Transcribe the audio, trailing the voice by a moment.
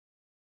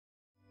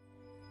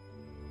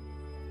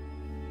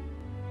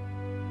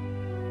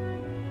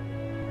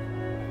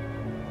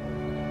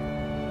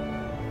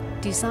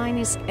Design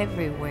is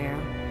everywhere.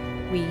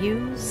 We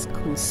use,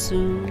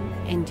 consume,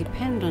 and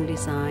depend on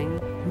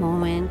design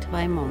moment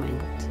by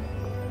moment.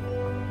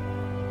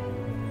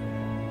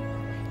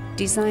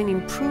 Design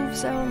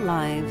improves our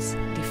lives,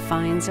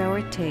 defines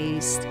our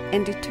taste,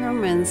 and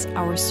determines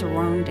our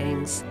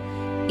surroundings.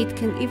 It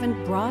can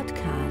even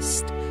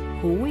broadcast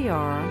who we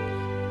are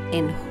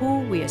and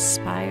who we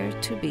aspire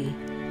to be.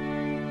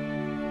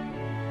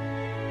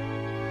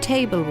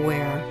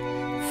 Tableware,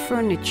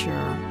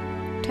 furniture,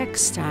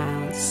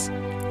 textiles,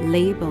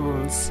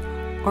 labels,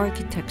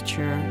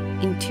 architecture,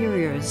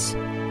 interiors.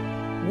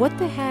 What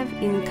they have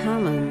in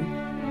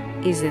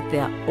common is that they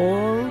are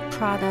all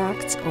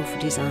products of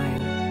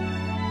design.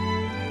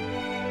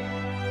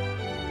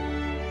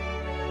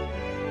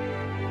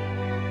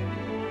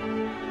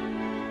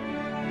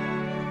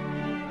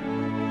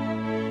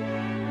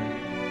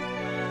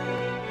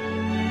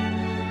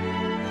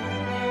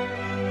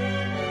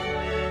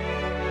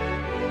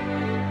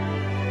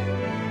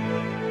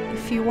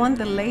 If you want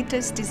the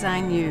latest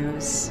design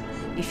news,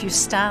 if you're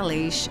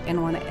stylish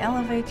and want to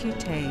elevate your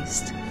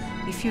taste,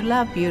 if you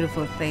love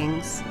beautiful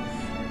things,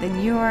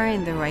 then you are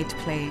in the right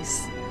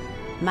place.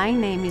 My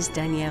name is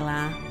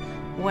Daniela.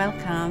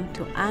 Welcome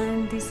to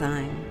An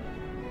Design.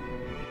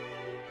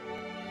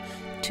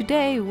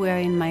 Today we are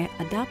in my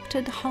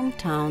adopted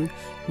hometown,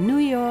 New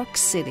York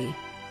City.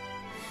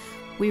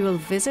 We will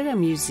visit a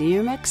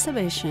museum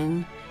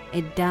exhibition,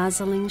 a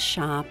dazzling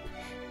shop,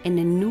 and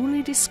a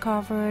newly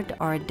discovered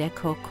Art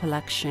Deco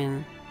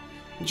collection.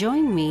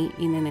 Join me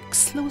in an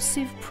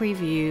exclusive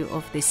preview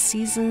of the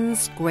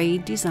season's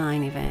great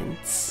design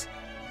events.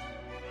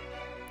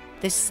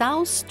 The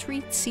South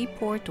Street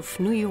Seaport of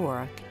New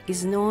York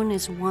is known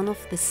as one of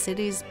the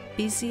city's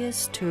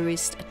busiest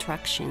tourist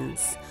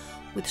attractions,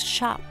 with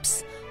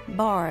shops,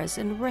 bars,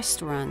 and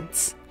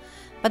restaurants.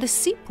 But the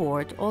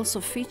seaport also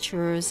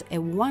features a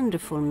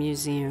wonderful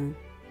museum.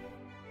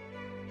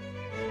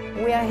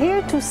 We are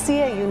here to see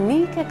a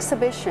unique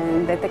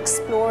exhibition that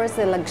explores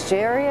the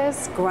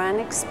luxurious grand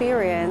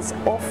experience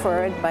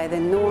offered by the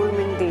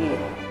Normandy.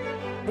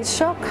 The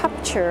show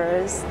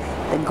captures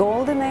the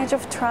golden age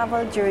of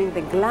travel during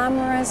the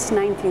glamorous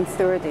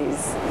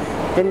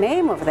 1930s. The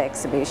name of the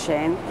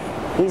exhibition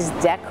is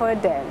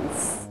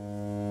Decadence.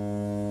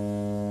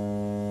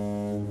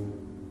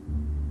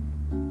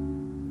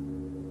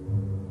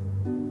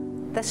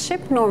 The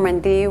ship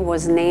Normandy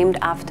was named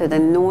after the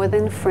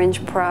northern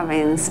French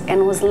province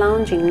and was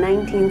launched in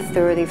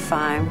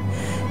 1935.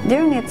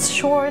 During its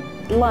short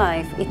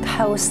life, it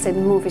hosted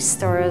movie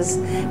stars,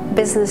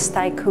 business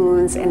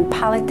tycoons, and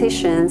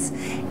politicians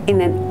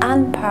in an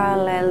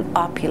unparalleled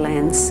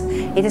opulence.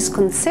 It is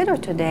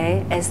considered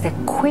today as the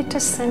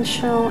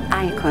quintessential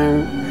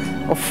icon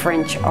of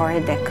French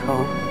Art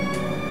Deco.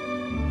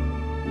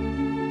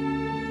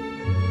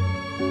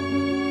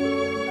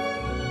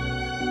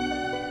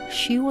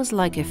 She was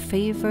like a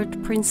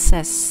favored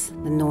princess,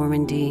 the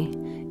Normandy,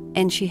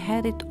 and she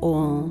had it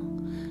all.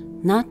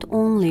 Not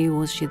only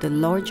was she the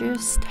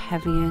largest,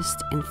 heaviest,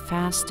 and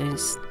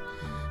fastest,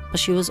 but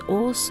she was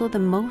also the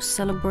most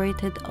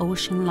celebrated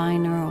ocean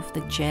liner of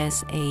the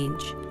Jazz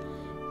Age,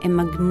 a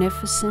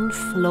magnificent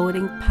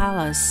floating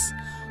palace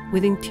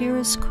with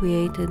interiors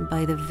created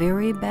by the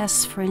very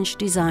best French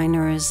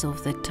designers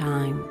of the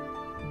time.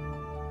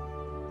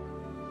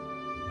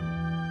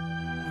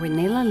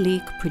 René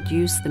Lalique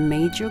produced the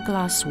major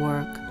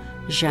glasswork,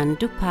 Jean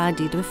Dupas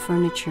did the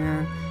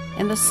furniture,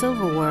 and the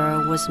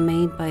silverware was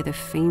made by the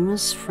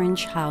famous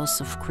French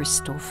house of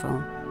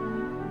Christofle.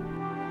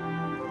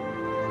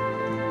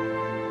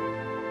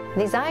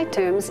 These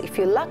items, if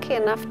you're lucky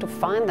enough to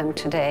find them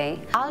today,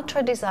 are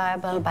ultra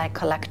desirable by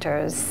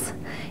collectors.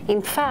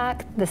 In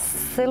fact, the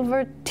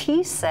silver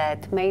tea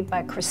set made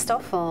by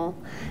Christofle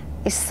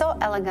is so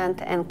elegant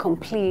and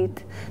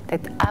complete that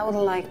I would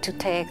like to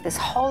take this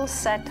whole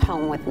set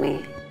home with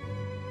me.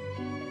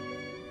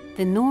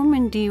 The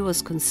Normandy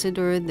was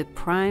considered the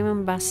prime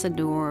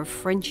ambassador of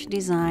French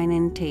design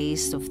and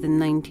taste of the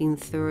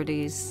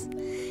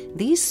 1930s.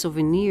 These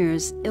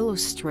souvenirs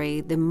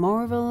illustrate the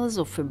marvels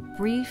of a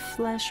brief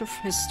flash of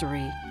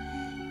history,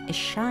 a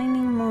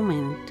shining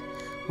moment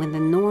when the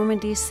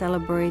Normandy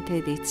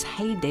celebrated its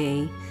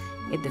heyday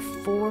at the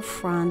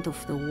forefront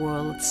of the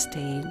world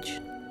stage.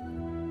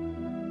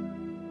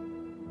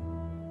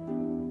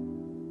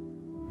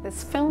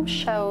 This film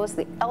shows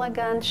the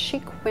elegant,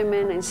 chic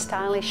women and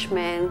stylish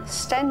men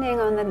standing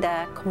on the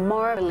deck,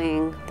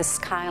 marveling the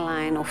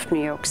skyline of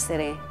New York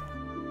City.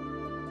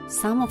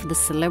 Some of the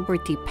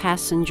celebrity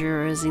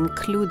passengers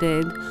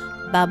included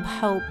Bob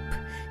Hope,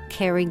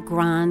 Cary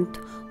Grant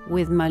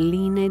with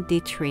Marlene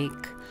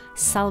Dietrich,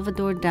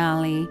 Salvador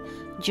Dali,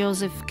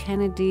 Joseph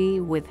Kennedy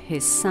with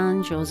his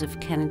son Joseph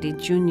Kennedy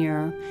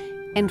Jr.,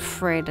 and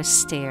Fred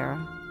Astaire.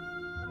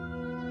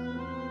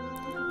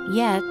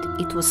 Yet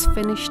it was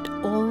finished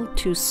all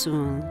too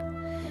soon.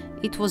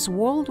 It was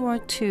World War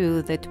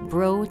II that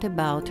brought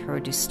about her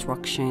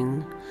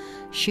destruction.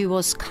 She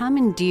was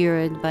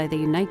commandeered by the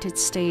United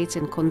States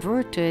and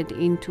converted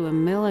into a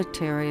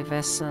military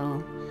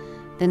vessel.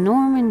 The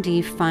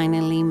Normandy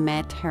finally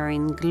met her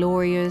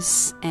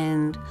inglorious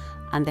end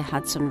on the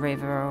Hudson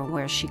River,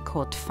 where she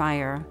caught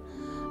fire.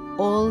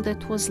 All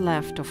that was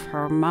left of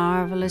her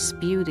marvelous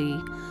beauty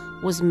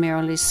was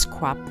merely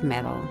scrap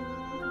metal.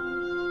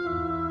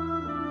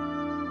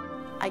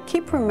 I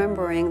keep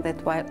remembering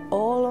that while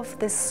all of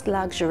this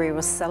luxury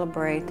was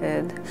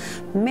celebrated,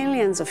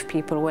 millions of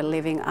people were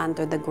living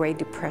under the Great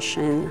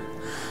Depression.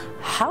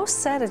 How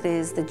sad it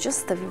is that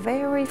just the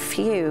very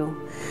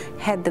few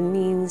had the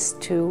means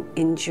to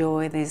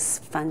enjoy this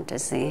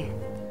fantasy.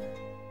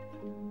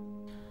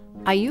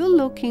 Are you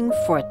looking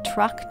for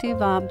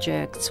attractive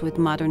objects with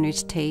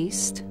modernist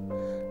taste?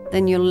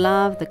 Then you'll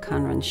love the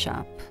Conran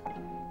shop.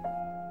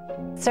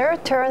 Sir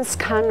Terence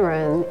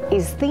Conran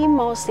is the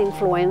most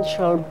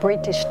influential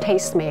British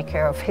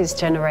tastemaker of his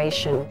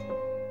generation.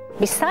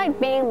 Besides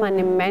being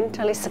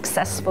monumentally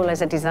successful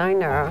as a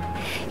designer,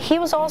 he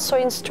was also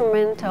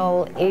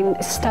instrumental in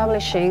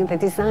establishing the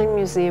Design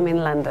Museum in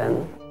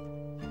London.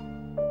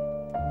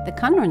 The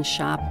Conran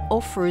shop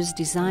offers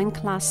design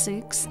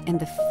classics and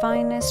the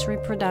finest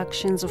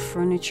reproductions of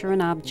furniture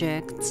and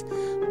objects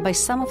by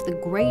some of the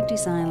great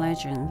design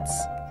legends.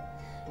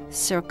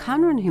 Sir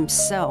Conran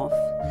himself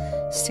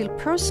still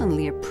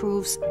personally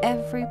approves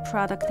every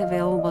product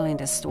available in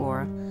the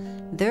store.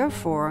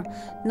 Therefore,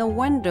 no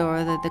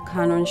wonder that the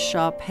Conran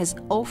shop has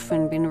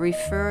often been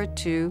referred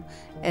to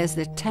as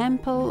the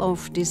Temple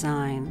of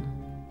Design.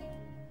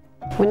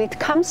 When it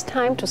comes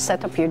time to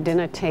set up your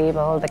dinner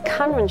table, the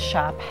Conran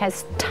shop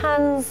has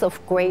tons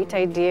of great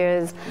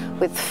ideas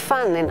with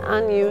fun and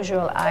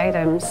unusual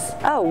items.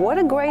 Oh, what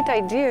a great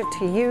idea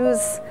to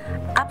use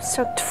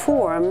abstract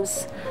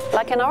forms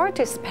like an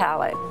artist's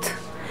palette.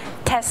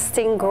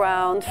 Testing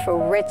ground for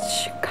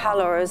rich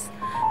colors,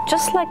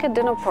 just like a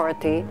dinner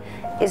party,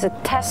 is a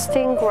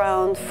testing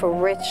ground for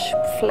rich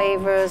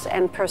flavors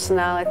and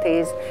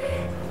personalities.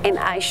 And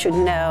I should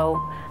know,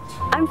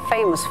 I'm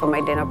famous for my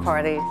dinner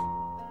party.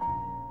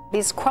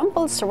 These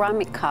crumpled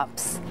ceramic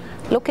cups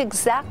look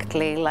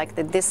exactly like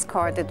the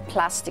discarded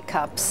plastic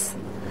cups.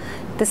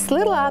 This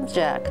little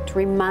object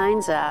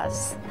reminds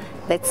us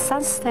that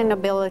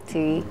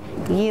sustainability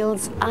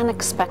yields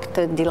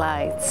unexpected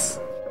delights.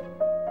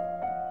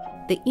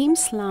 The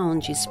Eames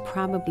Lounge is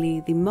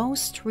probably the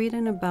most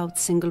written about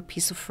single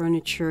piece of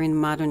furniture in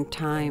modern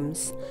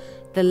times.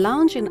 The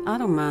lounge and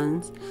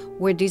ottomans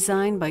were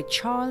designed by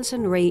Charles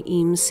and Ray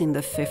Eames in the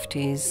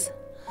 50s.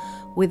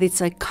 With its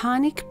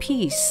iconic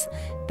piece,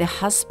 the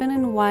husband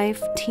and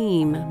wife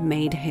team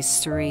made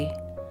history.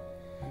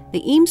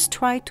 The Eames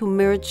tried to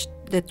merge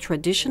the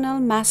traditional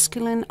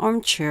masculine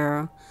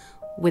armchair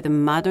with the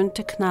modern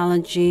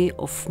technology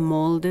of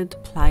molded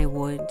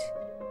plywood.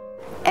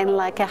 And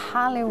like a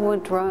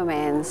Hollywood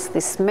romance,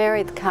 this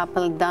married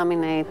couple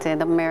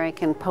dominated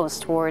American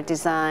post-war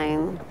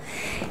design.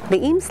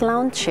 The Eames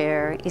lounge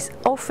chair is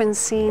often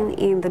seen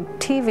in the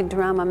TV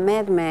drama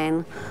Mad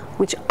Men,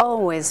 which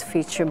always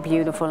feature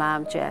beautiful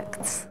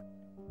objects.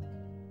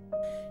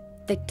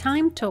 The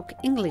Time Talk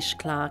English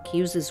clock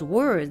uses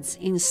words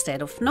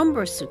instead of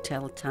numbers to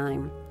tell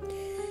time.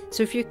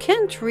 So if you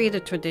can't read a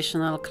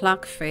traditional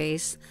clock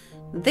face,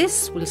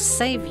 this will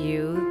save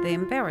you the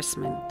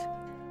embarrassment.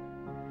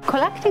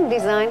 Collecting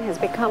design has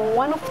become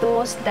one of the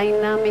most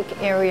dynamic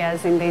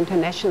areas in the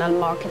international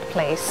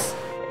marketplace.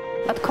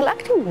 But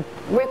collecting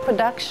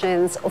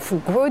reproductions of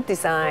good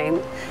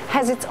design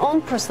has its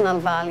own personal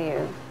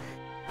value.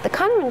 The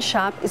Conran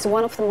shop is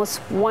one of the most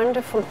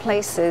wonderful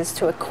places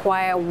to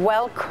acquire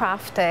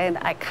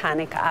well-crafted,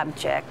 iconic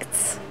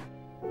objects.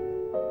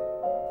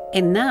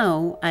 And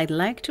now I'd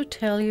like to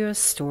tell you a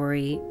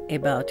story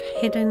about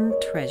hidden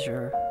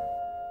treasure.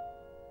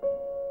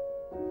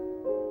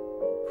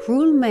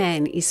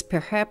 Ruhlman is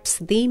perhaps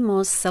the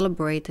most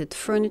celebrated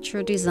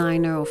furniture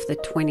designer of the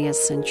 20th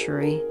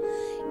century.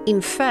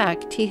 In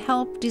fact, he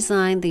helped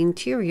design the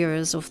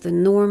interiors of the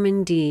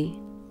Normandy.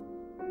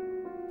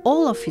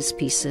 All of his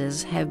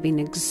pieces have been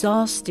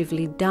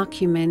exhaustively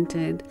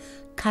documented,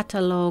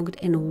 catalogued,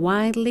 and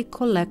widely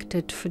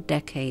collected for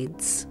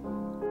decades.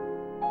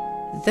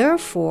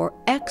 Therefore,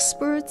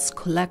 experts,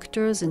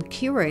 collectors, and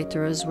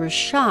curators were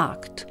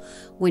shocked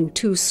when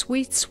two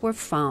suites were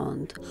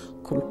found,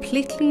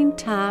 completely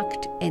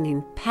intact and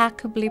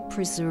impeccably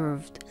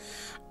preserved.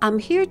 I'm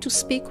here to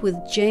speak with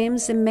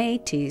James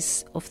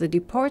Ematis of the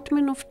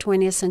Department of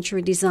 20th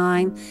Century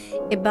Design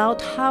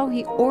about how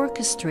he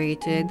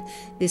orchestrated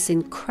this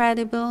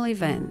incredible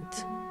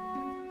event.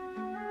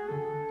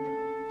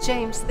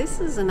 James, this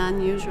is an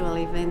unusual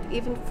event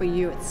even for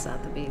you at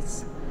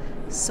Sotheby's.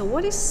 So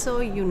what is so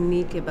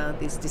unique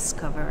about this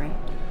discovery?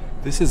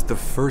 This is the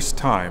first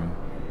time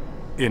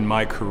in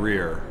my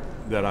career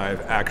that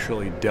I've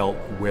actually dealt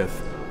with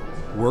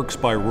works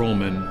by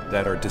Ruhlman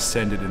that are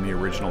descended in the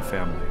original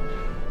family.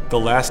 The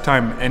last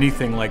time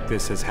anything like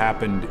this has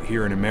happened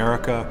here in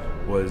America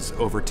was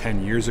over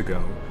 10 years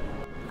ago.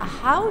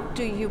 How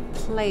do you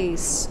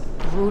place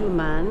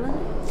Ruhlman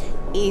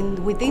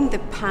within the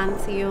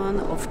pantheon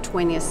of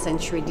 20th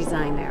century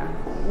designer?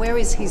 Where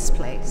is his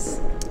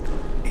place?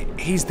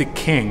 He's the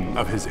king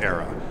of his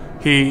era.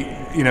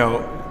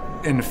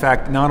 in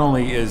fact, not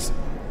only is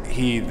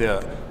he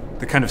the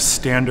kind of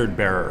standard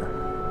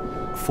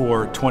bearer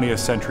for 20th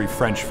century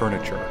French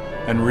furniture,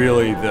 and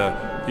really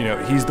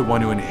he's the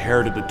one who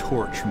inherited the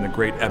torch from the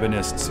great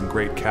ebonists and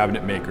great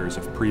cabinet makers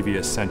of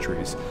previous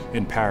centuries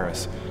in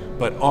Paris,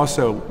 but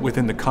also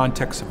within the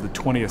context of the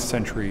 20th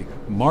century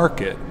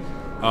market,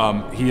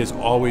 he has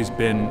always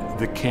been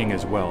the king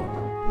as well.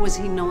 Was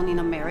he known in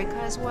America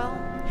as well?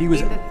 He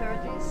was, in the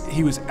 30s?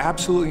 He was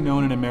absolutely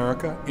known in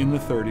America in the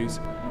 30s,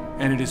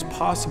 and it is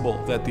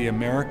possible that the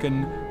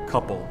American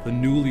couple, the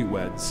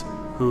newlyweds,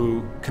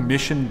 who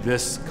commissioned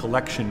this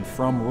collection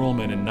from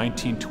Ruhlman in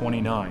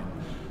 1929,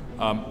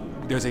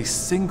 there's a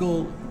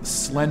single,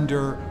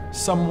 slender,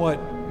 somewhat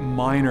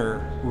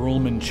minor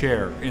Ruhlman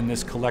chair in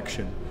this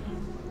collection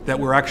that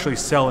we're actually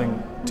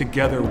selling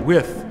together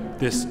with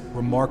this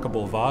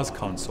remarkable vase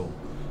console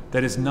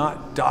that is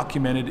not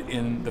documented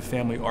in the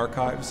family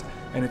archives,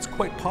 and it's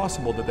quite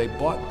possible that they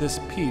bought this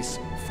piece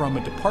from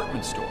a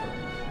department store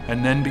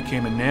and then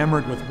became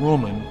enamored with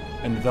Ruhlman,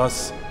 and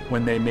thus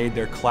when they made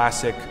their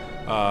classic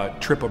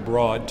trip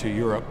abroad to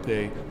Europe,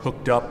 they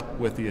hooked up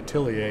with the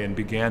atelier and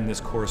began this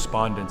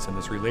correspondence and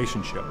this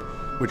relationship,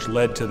 which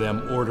led to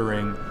them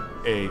ordering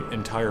an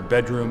entire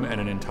bedroom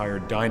and an entire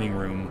dining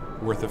room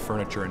worth of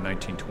furniture in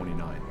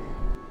 1929.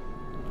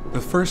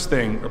 The first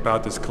thing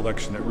about this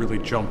collection that really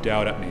jumped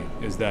out at me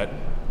is that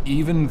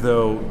even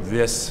though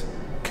this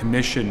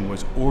commission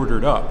was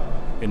ordered up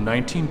in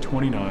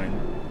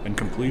 1929 and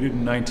completed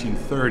in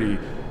 1930,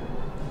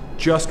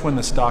 just when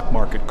the stock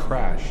market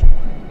crashed,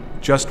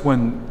 just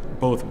when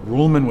both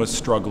Ruhlman was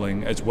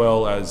struggling as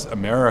well as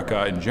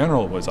America in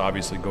general was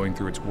obviously going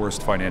through its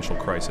worst financial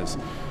crisis,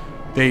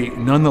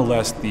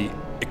 nonetheless, the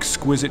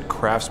exquisite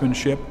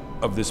craftsmanship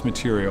of this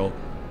material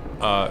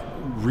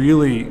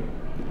really,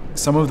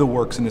 some of the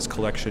works in this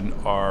collection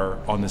are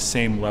on the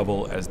same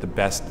level as the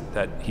best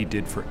that he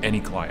did for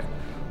any client,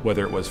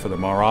 whether it was for the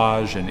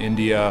Maragh in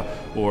India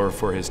or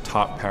for his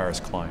top Paris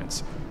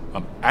clients.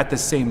 At the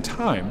same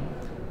time,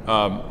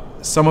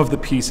 some of the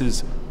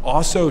pieces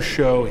also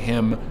show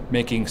him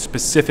making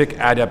specific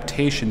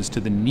adaptations to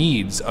the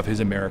needs of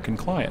his American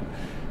client.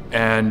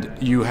 And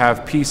you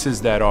have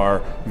pieces that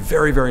are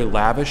very, very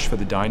lavish for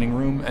the dining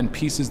room and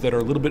pieces that are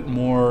a little bit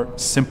more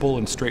simple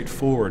and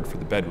straightforward for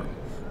the bedroom.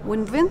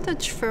 When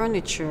vintage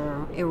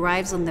furniture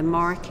arrives on the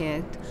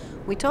market,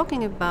 we're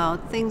talking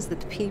about things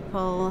that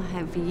people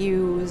have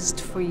used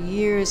for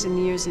years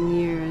and years and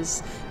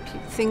years,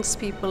 things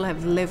people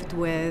have lived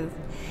with,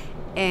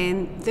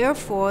 and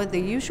therefore they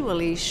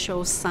usually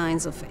show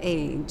signs of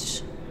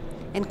age.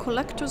 And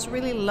collectors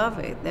really love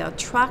it. They're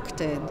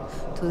attracted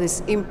to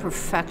this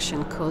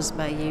imperfection caused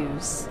by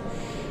use.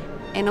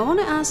 And I want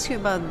to ask you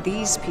about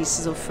these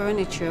pieces of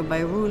furniture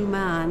by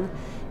Ruhlman.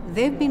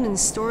 They've been in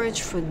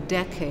storage for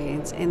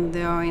decades and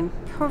they are in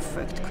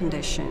perfect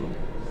condition.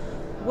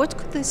 What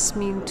could this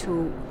mean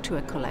to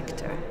a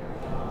collector?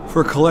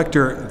 For a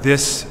collector,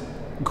 this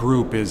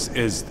group is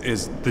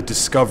the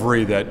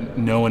discovery that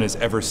no one has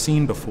ever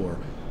seen before.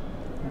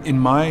 In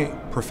my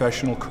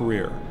professional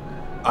career,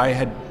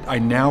 I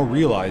now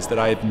realize that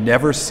I have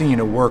never seen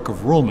a work of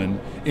Ruhlman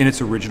in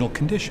its original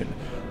condition,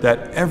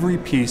 that every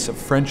piece of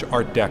French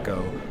Art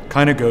Deco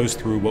kind of goes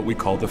through what we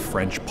call the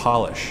French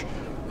polish.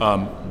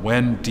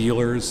 When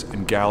dealers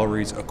and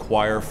galleries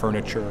acquire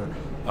furniture,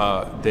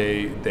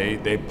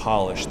 they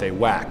polish, they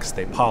wax,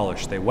 they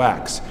polish, they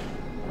wax.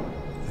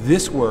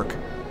 This work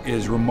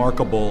is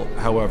remarkable,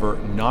 however,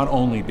 not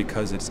only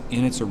because it's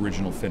in its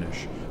original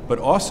finish, but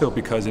also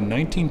because in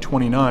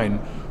 1929,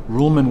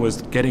 Ruhlman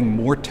was getting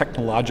more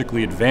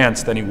technologically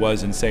advanced than he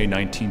was in, say,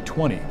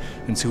 1920.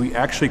 And so he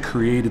actually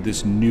created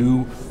this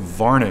new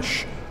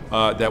varnish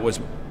that was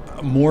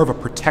more of a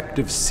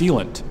protective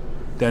sealant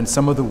than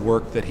some of the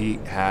work that he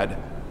had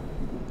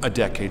a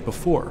decade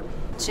before.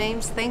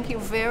 James, thank you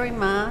very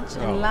much,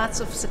 and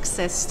lots of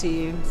success to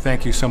you.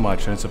 Thank you so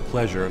much, and it's a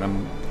pleasure,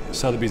 and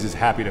Sotheby's is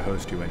happy to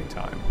host you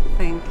anytime.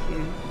 Thank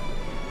you.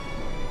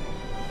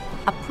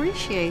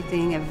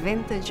 Appreciating a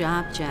vintage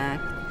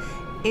object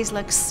is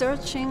like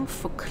searching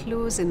for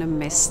clues in a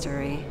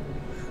mystery.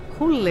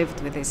 Who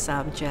lived with this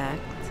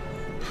object?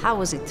 How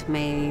was it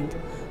made?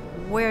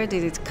 Where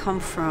did it come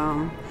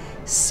from?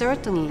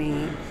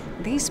 Certainly,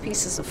 these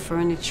pieces of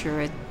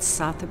furniture at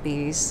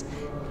Sotheby's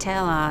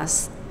tell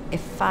us a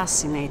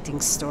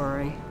fascinating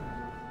story.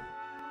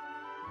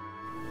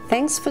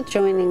 Thanks for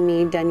joining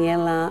me,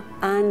 Daniela,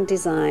 on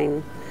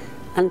Design.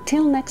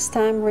 Until next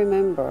time,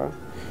 remember,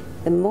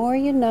 the more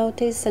you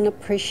notice and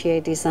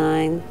appreciate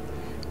design,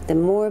 the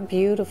more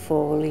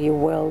beautiful your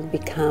world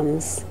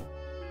becomes.